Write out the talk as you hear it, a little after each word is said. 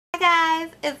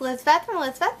guys, it's Lizbeth from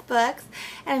Lizbeth Books,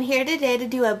 and I'm here today to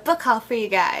do a book haul for you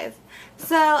guys.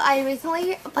 So I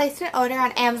recently placed an order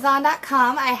on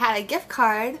Amazon.com. I had a gift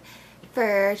card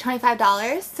for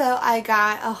 $25, so I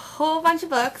got a whole bunch of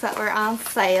books that were on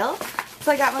sale.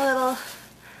 So I got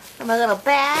my little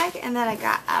bag, and then I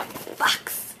got a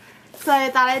box. So I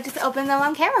thought I'd just open them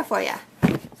on camera for you.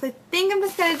 So I think I'm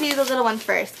just going to do the little one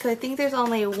first, because I think there's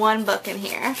only one book in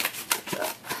here. So,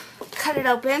 cut it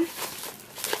open.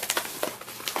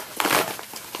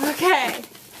 Okay.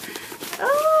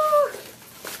 Oh!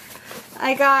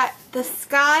 I got The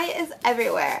Sky is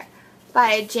Everywhere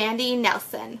by Jandy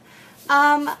Nelson.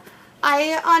 On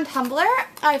Tumblr,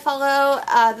 I follow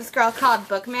this girl called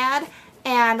Bookmad,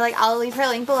 and I'll leave her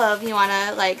link below if you want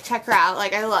to check her out.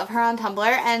 I love her on Tumblr,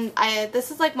 and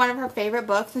this is one of her favorite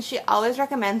books, and she always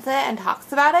recommends it and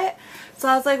talks about it. So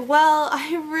I was like, well,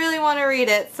 I really want to read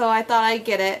it, so I thought I'd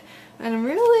get it. And I'm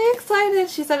really excited.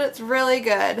 She said it's really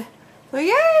good. So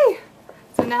yay!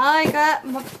 So now I got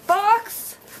my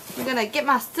box. I'm gonna get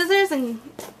my scissors and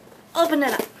open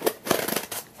it up.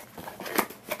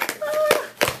 Ah,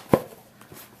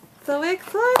 so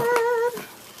excited!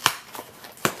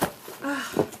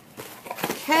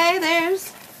 Okay,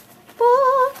 there's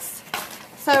books.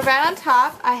 So right on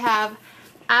top I have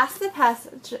Ask the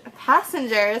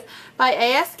Passengers by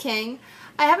A.S. King.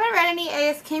 I haven't read any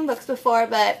A.S. King books before,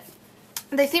 but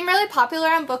they seem really popular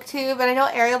on BookTube, and I know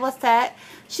Ariel Bissett,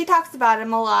 she talks about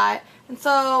him a lot. And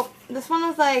so this one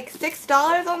was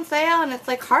 $6 on sale, and it's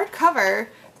hardcover.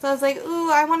 So I was like,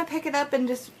 ooh, I want to pick it up and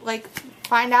just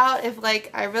find out if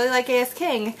I really like A.S.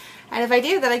 King. And if I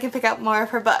do, then I can pick up more of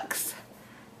her books.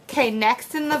 Okay,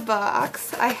 next in the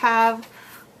box I have,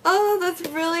 oh, this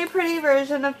really pretty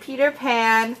version of Peter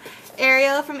Pan.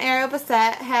 Ariel from Ariel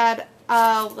Bissett had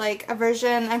a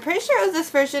version, I'm pretty sure it was this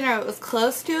version or it was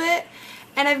close to it.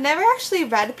 And I've never actually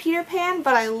read Peter Pan,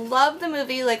 but I love the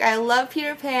movie. I love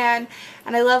Peter Pan,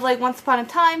 and I love Once Upon a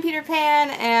Time Peter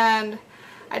Pan, and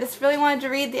I just really wanted to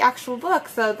read the actual book.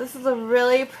 So this is a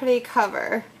really pretty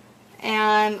cover,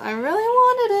 and I really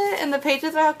wanted it. And the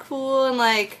pages are all cool, and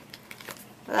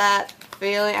that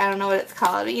feeling, I don't know what it's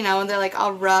called, but you know, when they're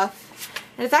all rough.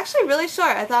 And it's actually really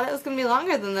short. I thought it was going to be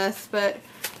longer than this, but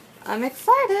I'm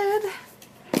excited.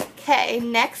 Okay,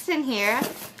 next in here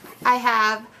I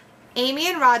have Amy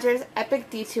and Roger's Epic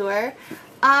Detour.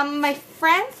 My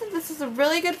friend said this is a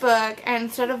really good book, and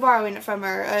instead of borrowing it from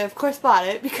her, I of course bought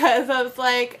it because I was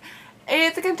like,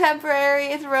 it's a contemporary,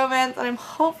 it's romance, and I'm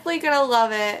hopefully gonna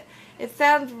love it. It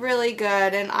sounds really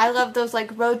good, and I love those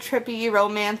road trippy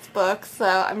romance books, so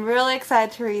I'm really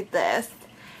excited to read this.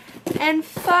 And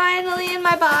finally in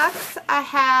my box I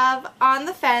have On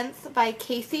the Fence by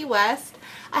Casey West.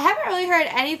 I haven't really heard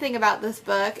anything about this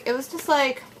book. It was just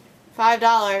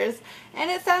 $5, and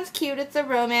it sounds cute. It's a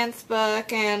romance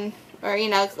book, or you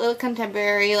know, it's a little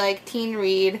contemporary teen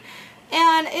read,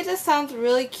 and it just sounds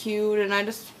really cute. And I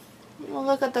just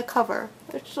look at the cover,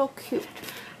 it's so cute.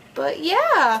 But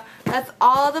yeah, that's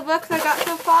all the books I got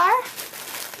so far.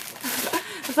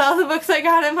 That's all the books I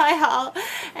got in my haul.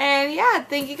 And yeah,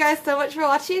 thank you guys so much for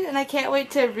watching, and I can't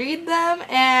wait to read them.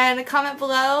 And comment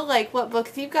below what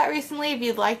books you've got recently, if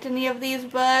you've liked any of these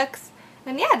books.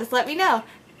 And yeah, just let me know.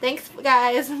 Thanks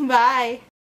guys, bye.